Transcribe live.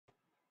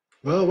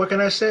Well, what can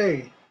I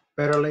say?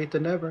 Better late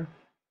than never.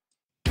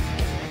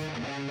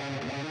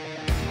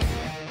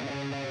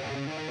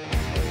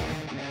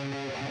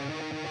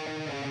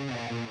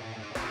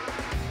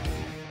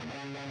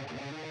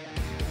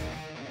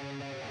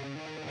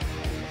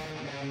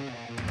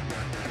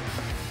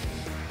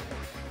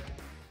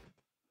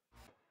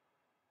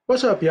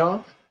 What's up,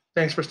 y'all?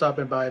 Thanks for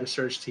stopping by the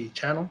Search T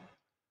channel.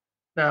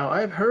 Now,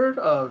 I've heard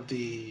of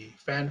the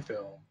fan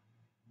film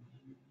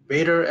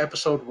Vader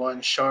Episode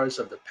 1 Shards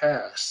of the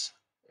Past,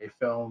 a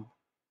film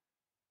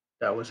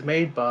that was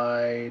made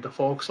by the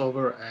folks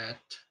over at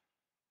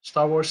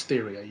Star Wars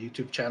Theory, a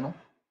YouTube channel.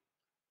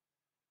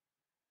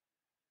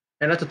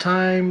 And at the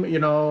time,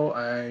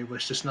 I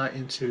was just not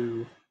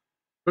into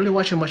really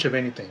watching much of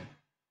anything.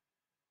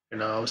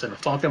 I was in a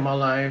funk in my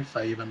life.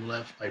 I even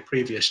left my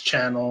previous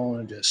channel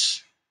and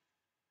just,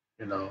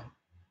 you know,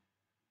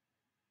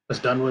 was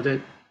done with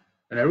it.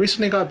 And I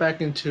recently got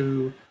back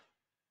into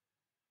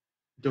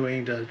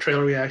doing the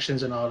trailer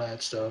reactions and all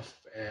that stuff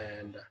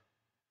and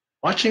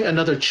watching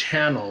another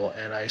channel,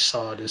 and I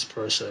saw this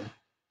person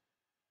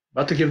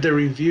about to give their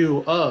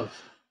review of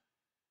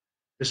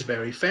this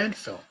very fan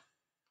film.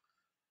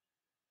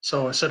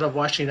 So instead of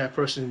watching that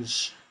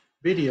person's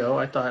video,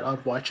 I thought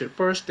I'd watch it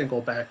first, then go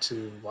back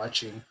to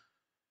watching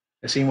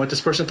and seeing what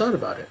this person thought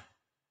about it.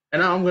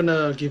 And now I'm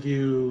gonna give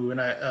you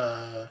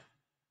a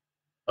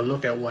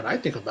look at what I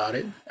think about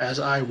it as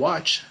I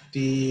watch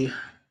the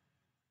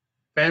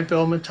fan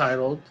film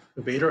entitled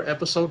Vader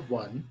Episode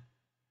 1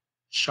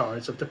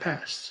 Shards of the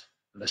Past.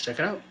 Let's check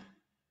it out.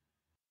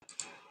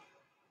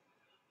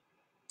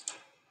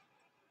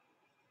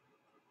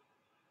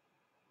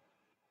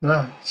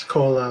 It's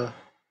cool,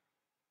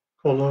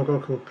 cool logo,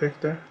 cool pic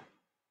there.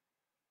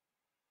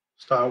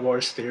 Star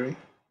Wars Theory.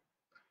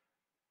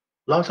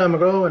 Long time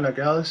ago in a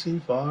galaxy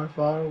far,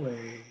 far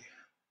away.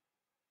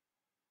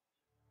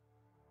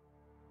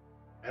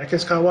 Anakin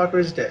Skywalker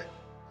is dead.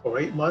 For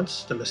 8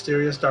 months, the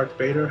mysterious Darth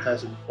Vader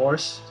has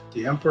enforced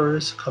the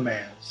Emperor's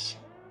commands.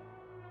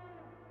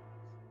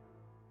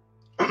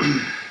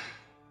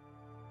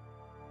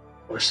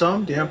 For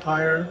some, the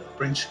Empire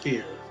brings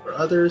fear. For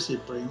others,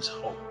 it brings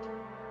hope.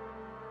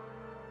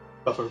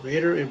 But for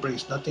Vader, it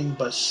brings nothing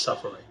but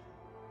suffering.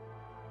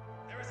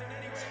 There isn't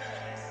any way out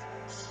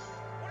of this.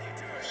 What are you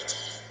doing?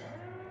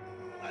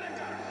 Let him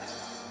go.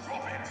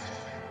 Drop him.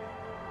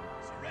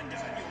 Surrender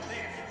and you'll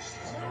live.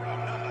 You're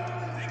outnumbered.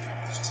 Think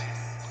about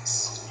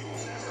this. You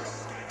will never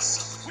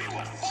escape. We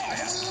will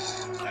fire.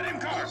 Let him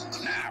go.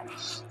 Now.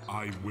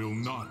 I will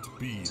not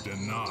be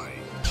denied.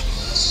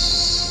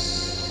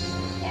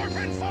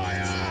 Open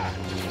fire!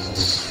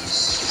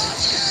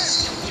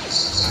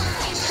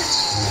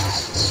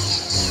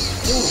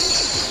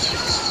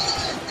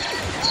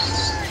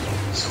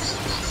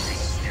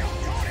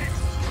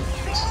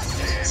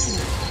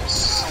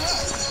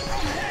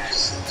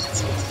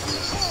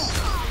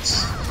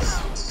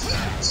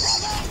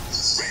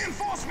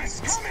 Reinforcements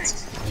coming!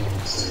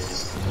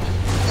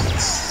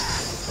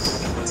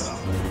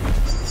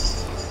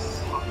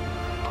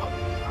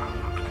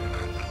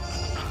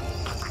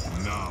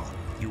 Now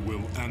you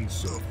will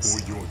answer for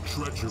your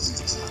treachery.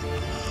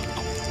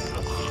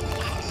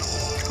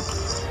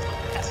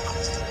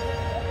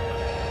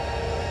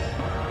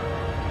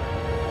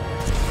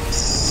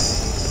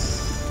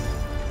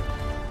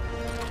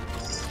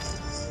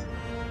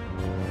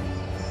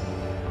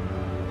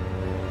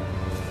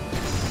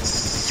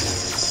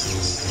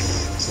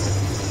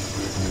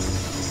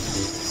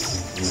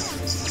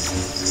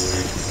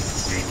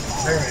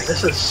 Man,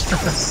 this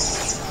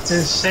is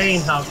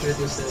insane how good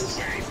this is.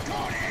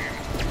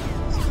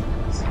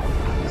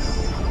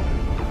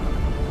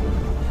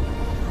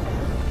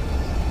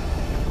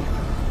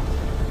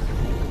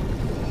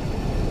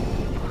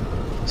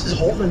 This is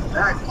holding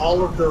back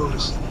all of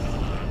those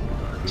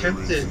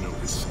attempted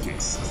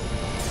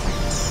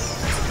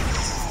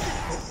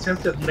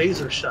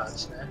laser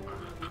shots, man.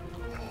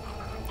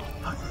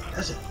 Fuck,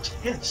 that's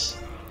intense.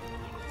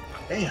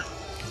 Damn.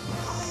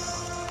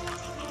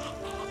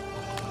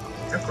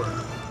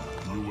 Emperor.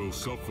 You will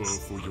suffer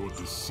for your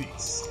deceit.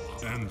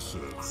 Answer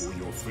for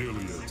your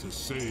failure to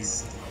save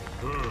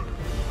her.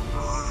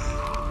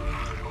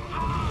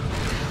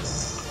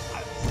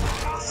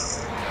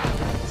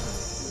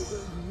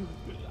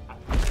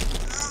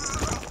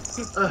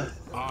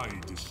 I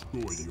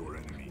destroyed your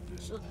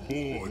enemies,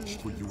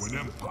 forged for you an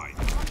empire.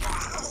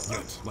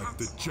 Yet, like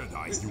the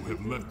Jedi, you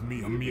have left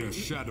me a mere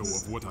shadow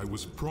of what I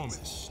was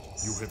promised.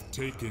 You have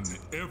taken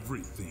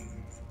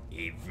everything.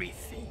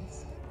 Everything?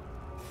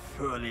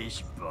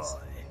 Foolish boy.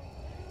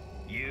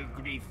 You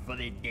grieve for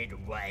the dead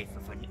wife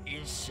of an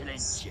insolent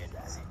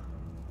Jedi.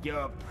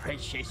 Your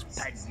precious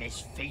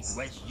Padme's fate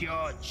was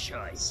your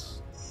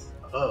choice.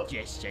 Oh.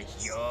 Just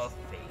as your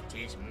fate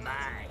is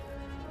mine.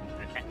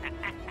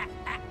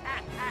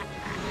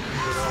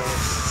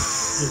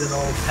 Using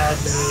old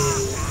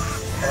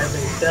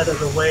Padme's death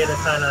as a way to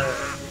kind of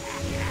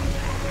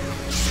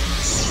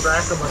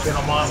distract him or get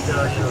him off the,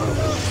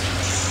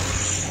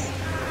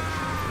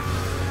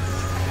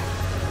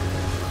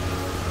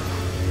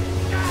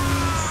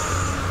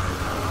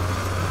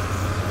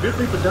 good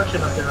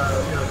reproduction of their,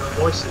 their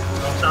voices.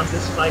 Sound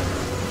just like,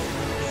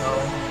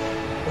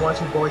 the ones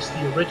who voiced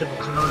the originals.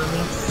 You know what I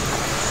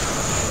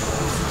mean?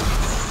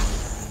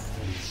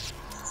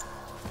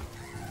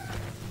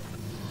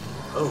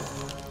 Oh,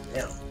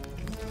 damn!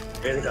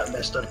 Vader got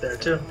messed up there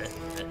too.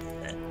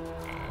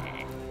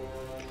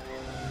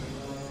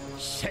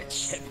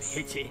 Such a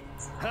pity.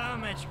 How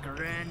much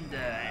grander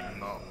and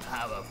more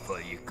powerful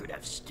you could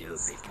have still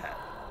become.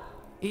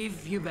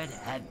 If you but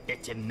had the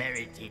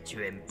temerity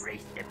to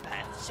embrace the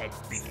path set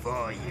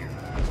before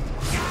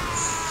you.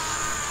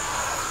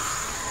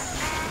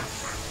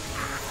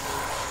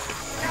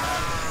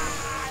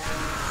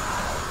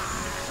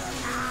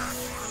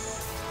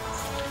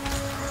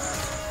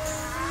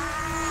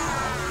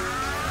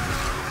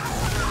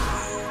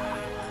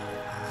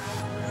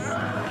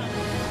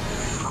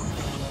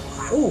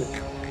 Ooh!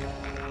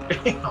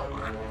 Damn!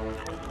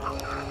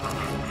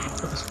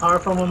 Took this power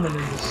from him and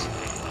then just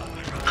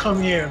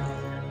come here, man.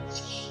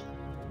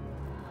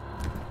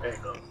 There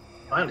you go.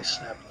 Finally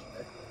snapped his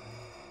neck.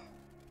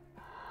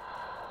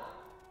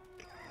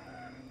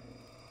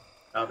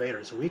 Now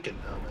Vader's weakened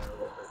now, man, a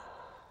little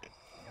bit.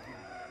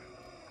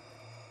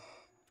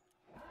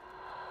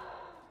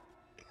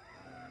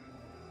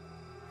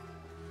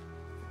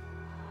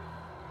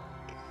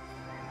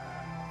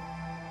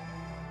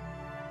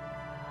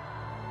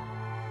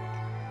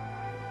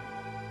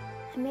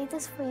 I made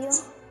this for you,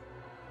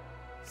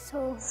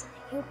 so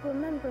you'll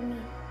remember me.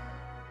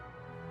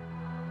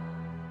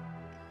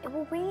 It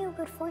will bring you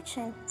good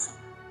fortune.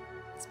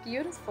 It's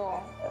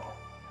beautiful,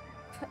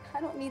 but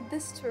I don't need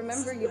this to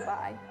remember you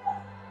by.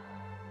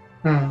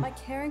 My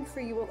caring for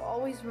you will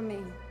always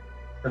remain.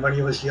 And when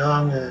he was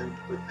young and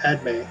with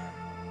Padme,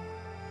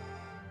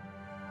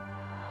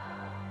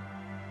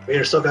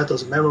 Vader still got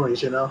those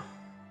memories,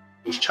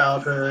 his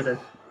childhood and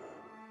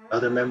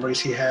other memories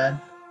he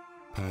had.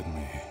 Padme.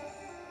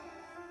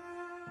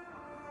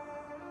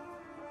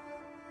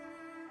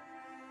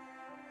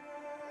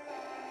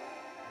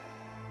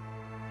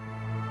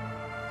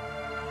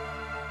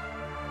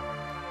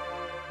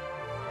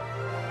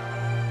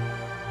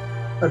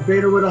 A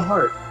Vader with a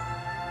heart.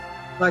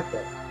 Like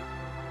that.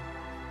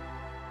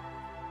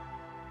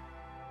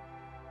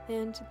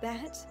 And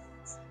that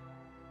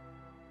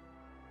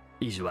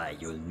Is why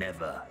you'll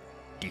never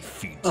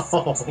defeat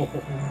Oh,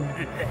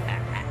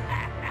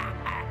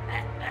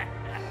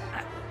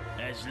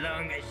 As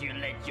long as you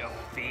let your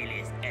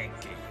feelings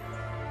anchor you,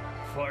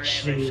 forever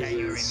shall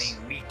you Jesus.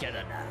 remain weaker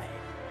than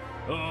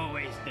I.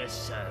 Always the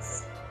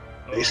servant.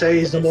 They say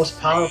he's the always most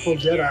powerful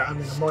slave Jedi. I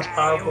mean, the most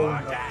powerful,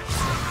 Skywalker.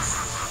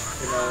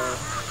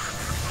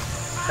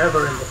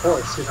 Ever in the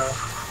Force,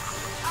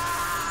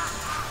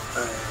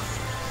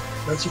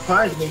 That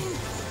surprised me.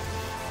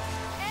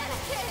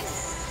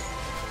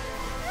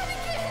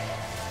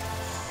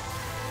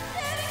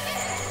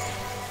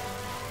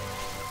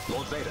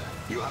 Lord Vader,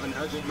 you have an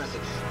urgent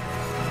message.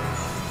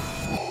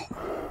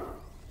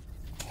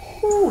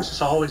 Ooh, it's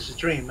just always a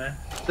dream, man.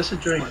 Just a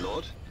dream. My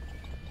lord,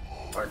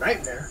 Or a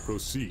nightmare,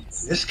 Proceed.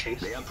 in this case.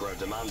 the Emperor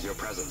demands your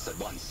presence at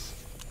once.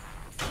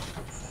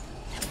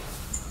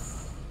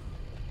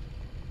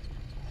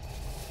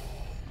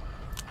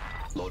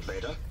 Lord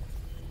Vader?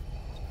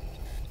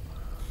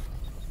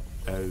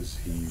 As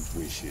he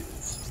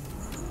wishes.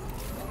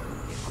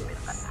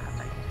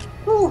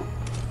 Ooh.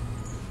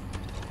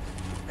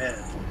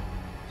 Man.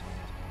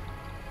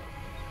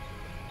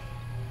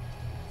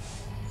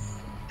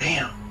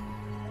 Damn.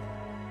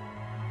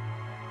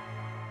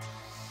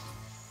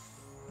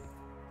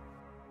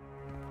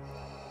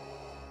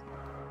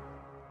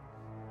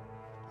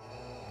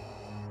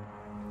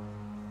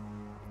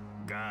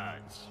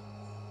 Gods,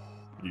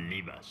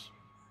 leave us.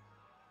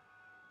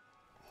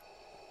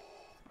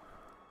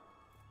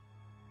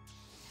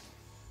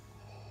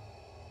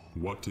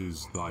 What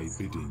is thy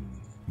bidding,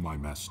 my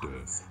master?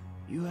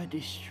 You are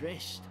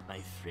distressed, my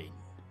friend.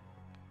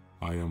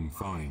 I am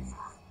fine,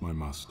 my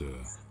master.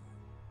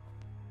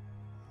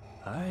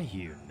 Are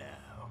you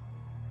now?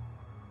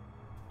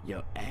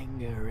 Your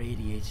anger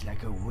radiates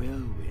like a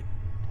whirlwind,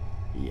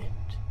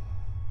 yet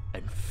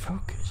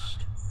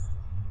unfocused.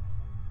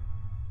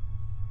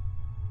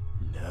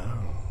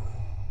 No,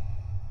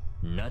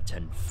 not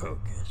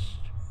unfocused.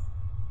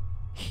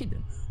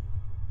 Hidden.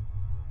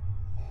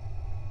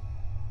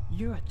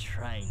 You are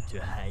trying to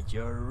hide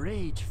your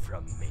rage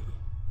from me.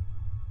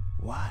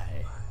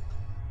 Why?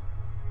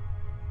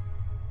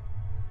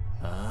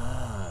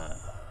 Ah,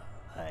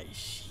 I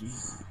see.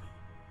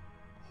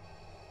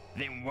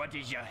 Then what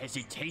is your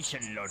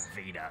hesitation, Lord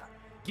Vader?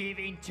 Give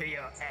in to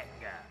your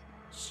anger.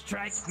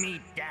 Strike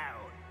me down.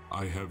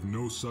 I have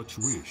no such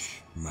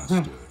wish,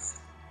 master.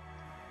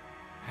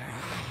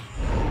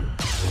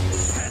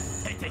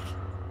 Pathetic.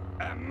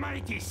 A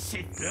mighty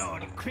Sith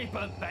Lord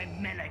crippled by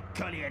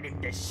melancholy and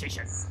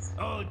indecision,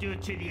 all due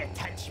to the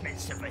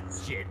attachments of a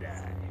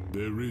Jedi.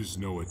 There is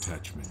no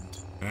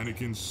attachment.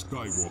 Anakin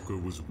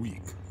Skywalker was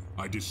weak.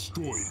 I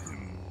destroyed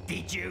him.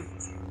 Did you?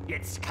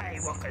 Yet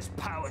Skywalker's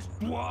powers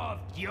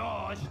dwarfed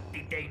yours,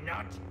 did they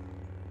not?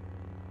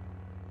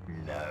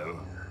 No.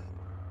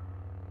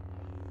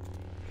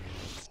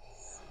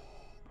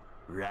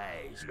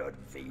 Rise, Lord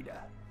Vader.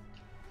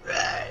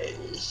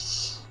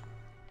 Rise.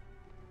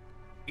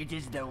 It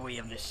is the way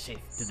of the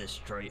Sith to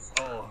destroy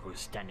all who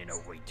stand in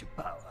our way to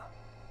power.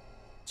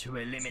 To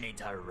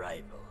eliminate our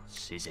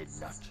rivals, is it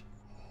not?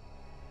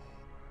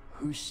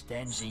 Who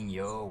stands in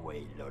your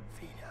way, Lord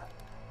Vader?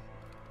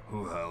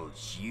 Who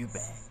holds you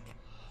back?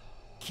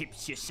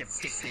 Keeps you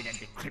subjected and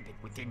decrepit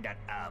within that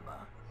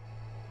armor?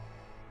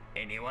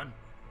 Anyone?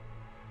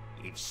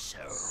 If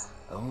so,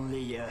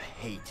 only your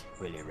hate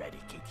will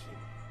eradicate him.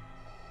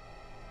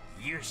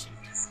 Use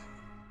it.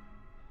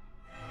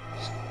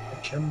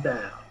 Take him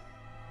down.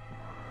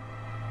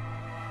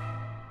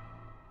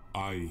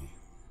 I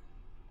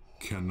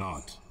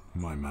cannot,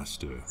 my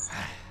master.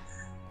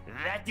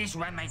 That is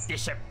why my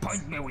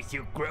disappointment with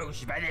you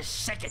grows by the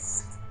second.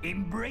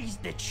 Embrace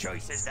the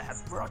choices that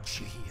have brought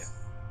you here.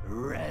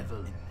 Revel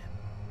in them,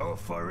 or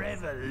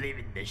forever live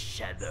in the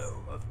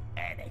shadow of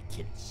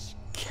Anakin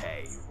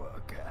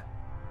Skywalker.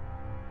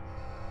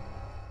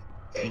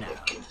 Now,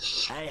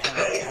 I have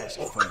a task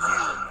for you,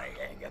 my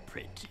young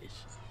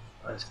apprentice.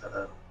 I just got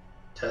a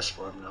test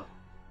for him now.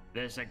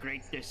 There's a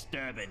great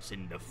disturbance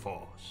in the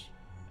Force.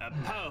 A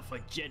powerful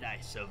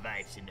Jedi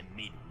survives in the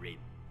Mid-Rim.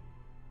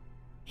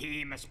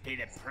 He must pay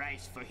the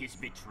price for his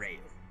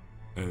betrayal.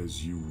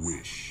 As you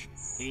wish.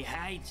 He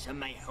hides on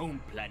my home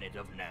planet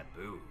of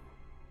Naboo.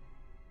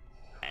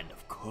 And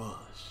of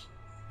course,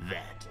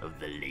 that of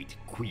the late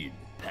Queen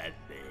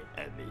Padme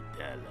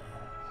Amidala.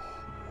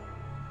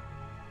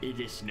 It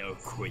is no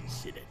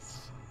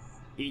coincidence.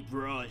 He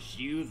draws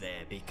you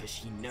there because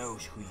he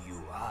knows who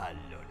you are,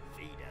 Lord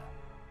Vader.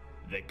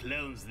 The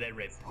clones that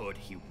report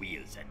he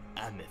wields an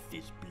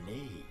amethyst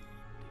blade.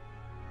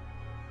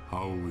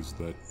 How is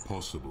that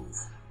possible?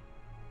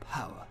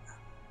 Power.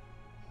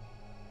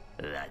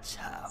 That's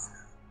how.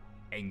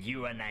 And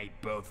you and I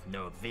both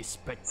know this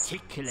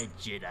particular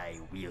Jedi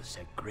wields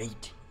a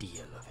great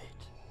deal of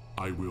it.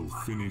 I will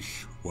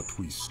finish what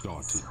we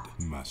started,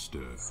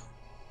 Master.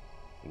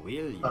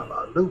 Will you? How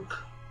about Luke?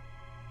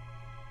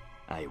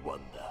 I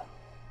wonder.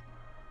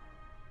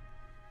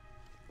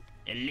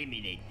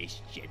 Eliminate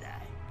this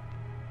Jedi.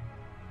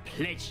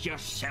 Pledge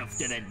yourself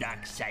to the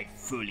dark side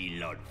fully,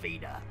 Lord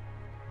Vader.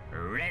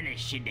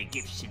 Relish in the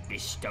gifts it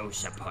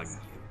bestows upon you.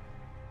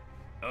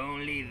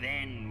 Only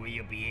then will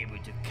you be able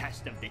to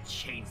cast off the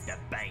chains that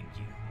bind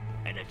you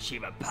and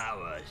achieve a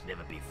power as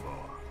never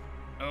before.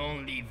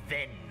 Only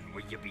then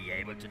will you be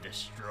able to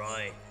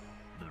destroy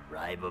the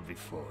rival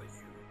before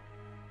you.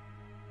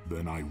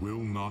 Then I will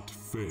not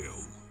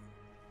fail,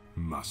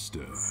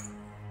 Master.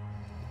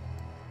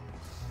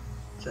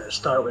 So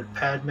start with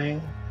Padme,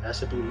 has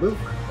to be Luke.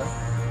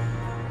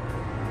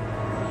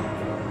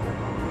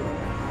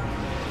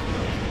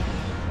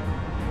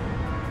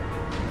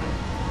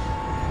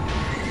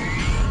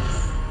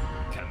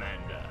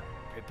 Commander,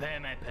 prepare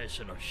my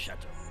personal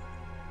shuttle.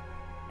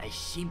 I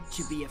seem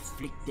to be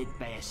afflicted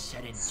by a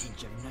sudden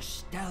tinge of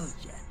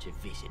nostalgia to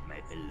visit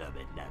my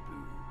beloved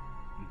Naboo.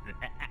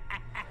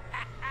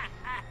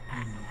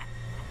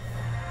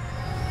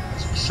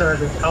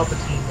 Sergeant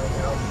Palpatine right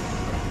now.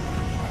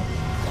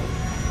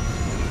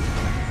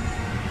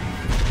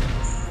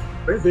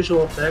 Great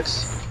visual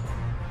effects.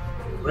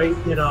 Great,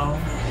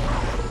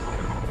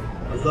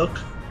 look.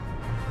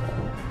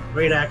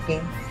 Great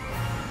acting.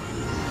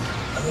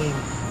 I mean,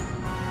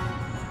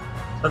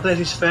 sometimes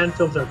these fan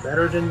films are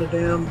better than the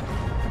damn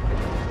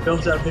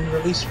films that have been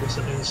released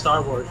recently in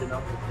Star Wars, with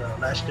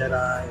Last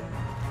Jedi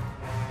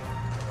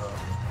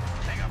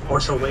and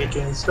Force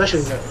Awakens,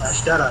 especially the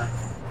Last Jedi.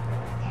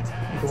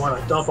 People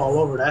want to dump all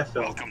over that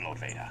film. Welcome, Lord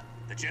Vader.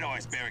 The Jedi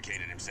has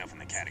barricaded himself in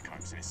the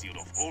catacombs and has sealed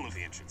off all of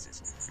the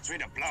entrances. We're trying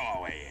to blow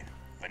our way in.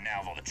 But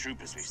now of all the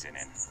troopers we've sent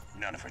in,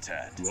 none have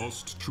returned.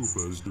 Lost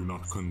troopers do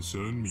not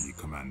concern me,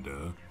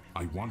 Commander.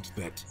 I want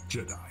that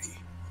Jedi.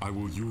 I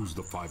will use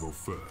the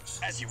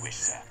 501st. As you wish,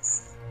 sir.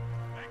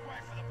 Make way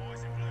for the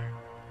boys in blue.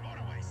 Right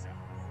away, sir.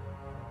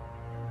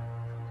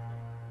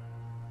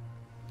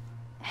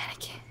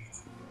 Anakin.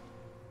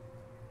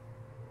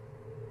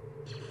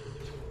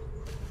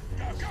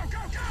 Go, go, go,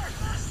 go!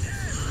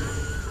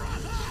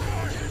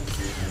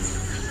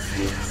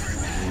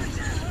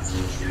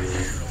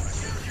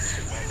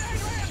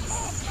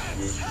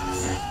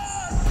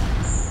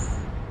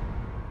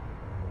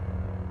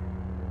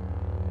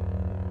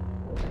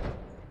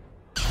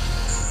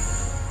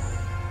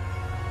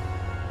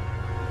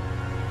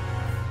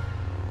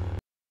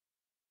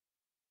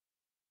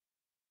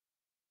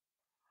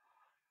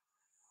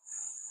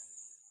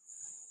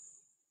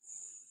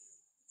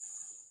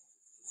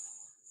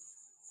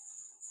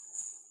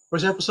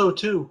 Where's episode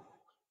 2?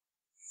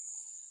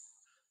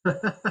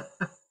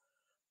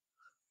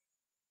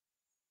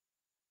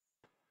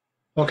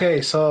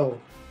 Okay, so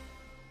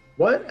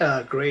what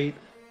a great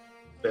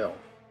film.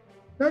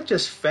 Not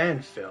just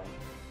fan film,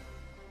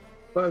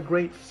 but a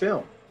great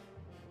film.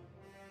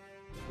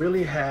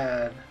 Really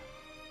had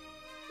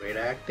great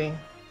acting.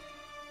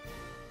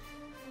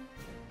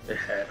 It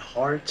had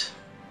heart.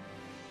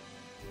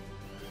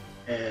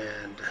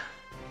 And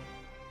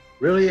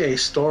really a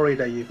story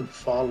that you can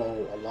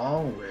follow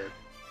along with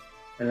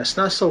and it's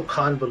not so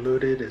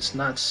convoluted. It's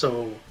not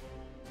so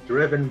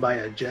driven by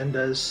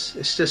agendas.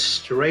 It's just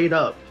straight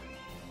up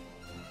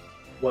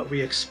what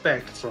we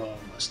expect from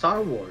a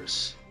Star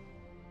Wars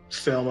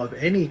film of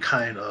any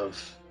kind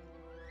of,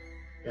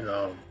 you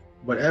know,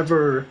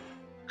 whatever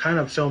kind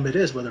of film it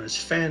is, whether it's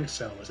fan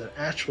film, it's an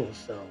actual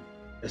film,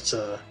 it's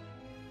a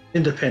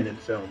independent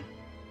film.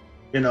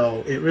 You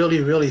know, it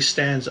really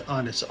stands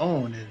on its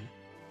own. And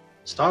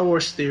Star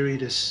Wars Theory,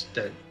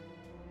 that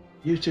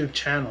YouTube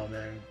channel,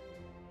 man,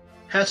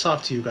 hats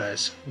off to you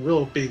guys.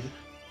 Real big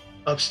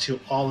ups to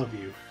all of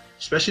you,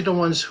 especially the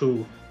ones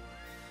who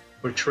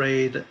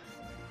portrayed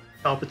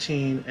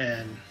Palpatine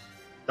and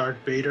Darth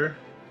Vader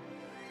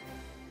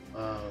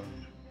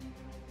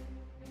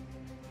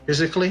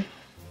physically,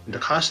 in the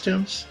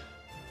costumes.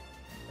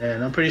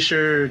 And I'm pretty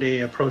sure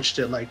they approached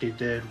it like they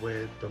did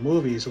with the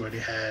movies, where they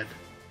had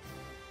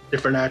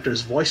different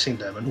actors voicing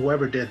them, and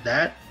whoever did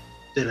that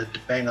did a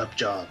bang up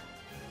job,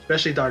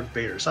 especially Darth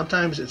Vader.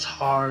 Sometimes it's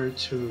hard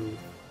to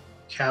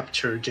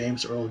capture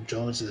James Earl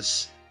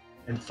Jones's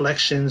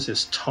inflections,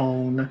 his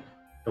tone,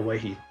 the way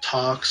he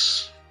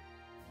talks.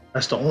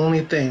 That's the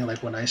only thing.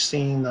 Like when I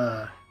seen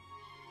that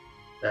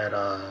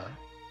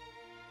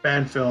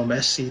fan film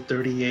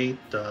SC38,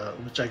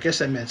 which I guess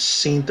that meant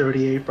Scene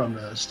 38 from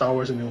the Star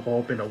Wars: A New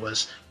Hope, and it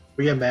was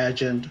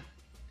reimagined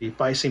the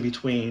fight scene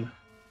between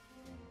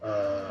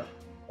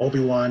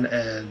Obi-Wan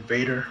and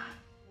Vader.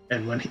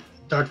 And when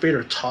Darth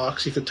Vader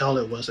talks, you could tell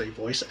it was a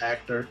voice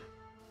actor.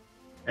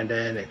 And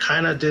then it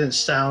kind of didn't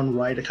sound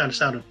right. It kind of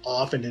sounded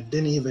off, and it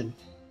didn't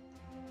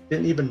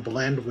even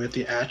blend with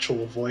the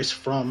actual voice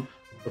from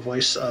the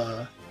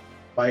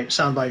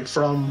soundbite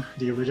from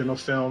the original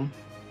film.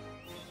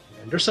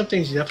 And there's some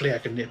things definitely I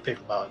could nitpick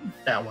about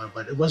that one,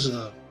 but it was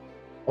a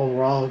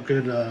overall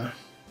good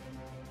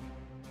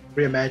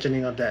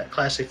reimagining of that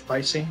classic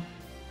fight scene.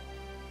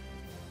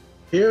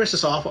 Here it's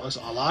just awful.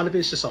 A lot of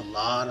it's just a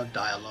lot of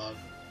dialogue,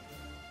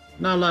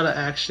 not a lot of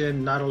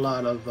action, not a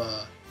lot of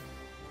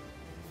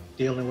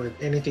dealing with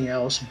anything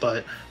else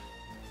but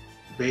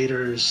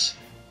Vader's,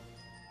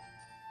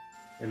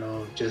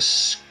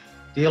 just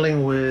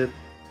dealing with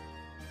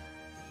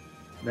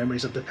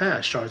memories of the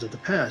past, shards of the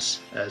past,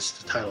 as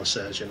the title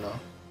says, With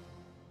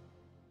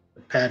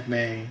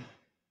Padme,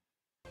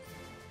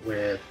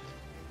 with,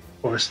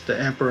 of course, the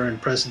Emperor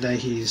and President.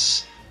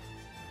 He's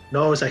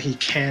knows that he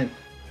can't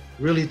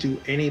really do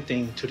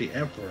anything to the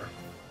Emperor.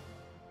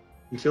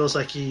 He feels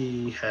like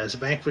he has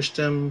vanquished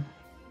him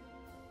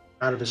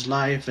out of his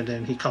life, and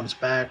then he comes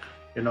back,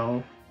 I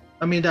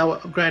mean,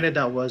 granted,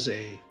 that was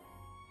a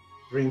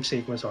dream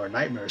sequence or a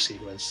nightmare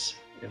sequence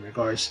in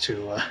regards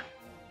to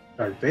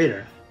Darth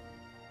Vader.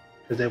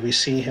 Because then we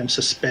see him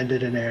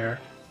suspended in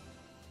air,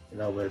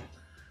 with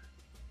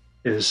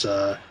his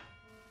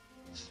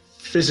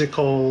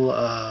physical,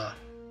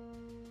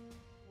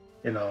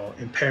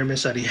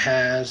 impairments that he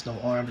has, no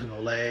arms, no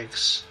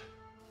legs.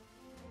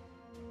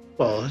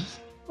 Well,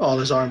 all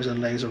his arms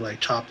and legs are like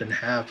chopped in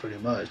half pretty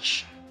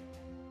much.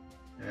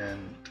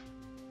 And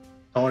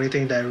the only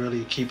thing that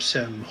really keeps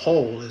him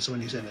whole is when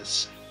he's in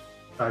his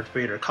Darth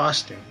Vader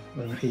costume,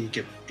 when he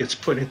gets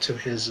put into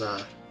his,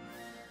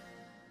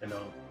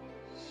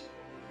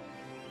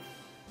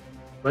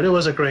 But it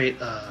was a great,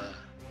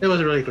 it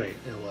was really great.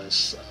 It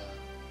was,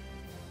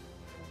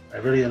 I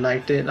really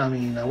liked it. I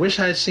mean, I wish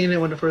I had seen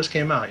it when it first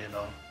came out,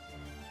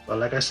 But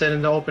like I said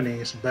in the opening,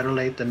 it's better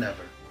late than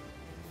never.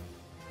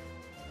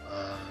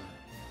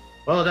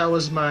 Well, that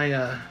was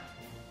my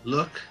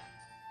look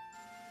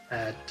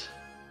at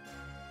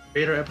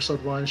Vader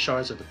Episode 1,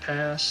 Shards of the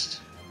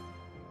Past.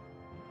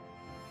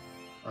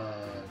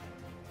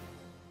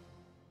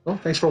 Well,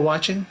 thanks for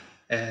watching,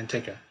 and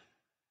take care.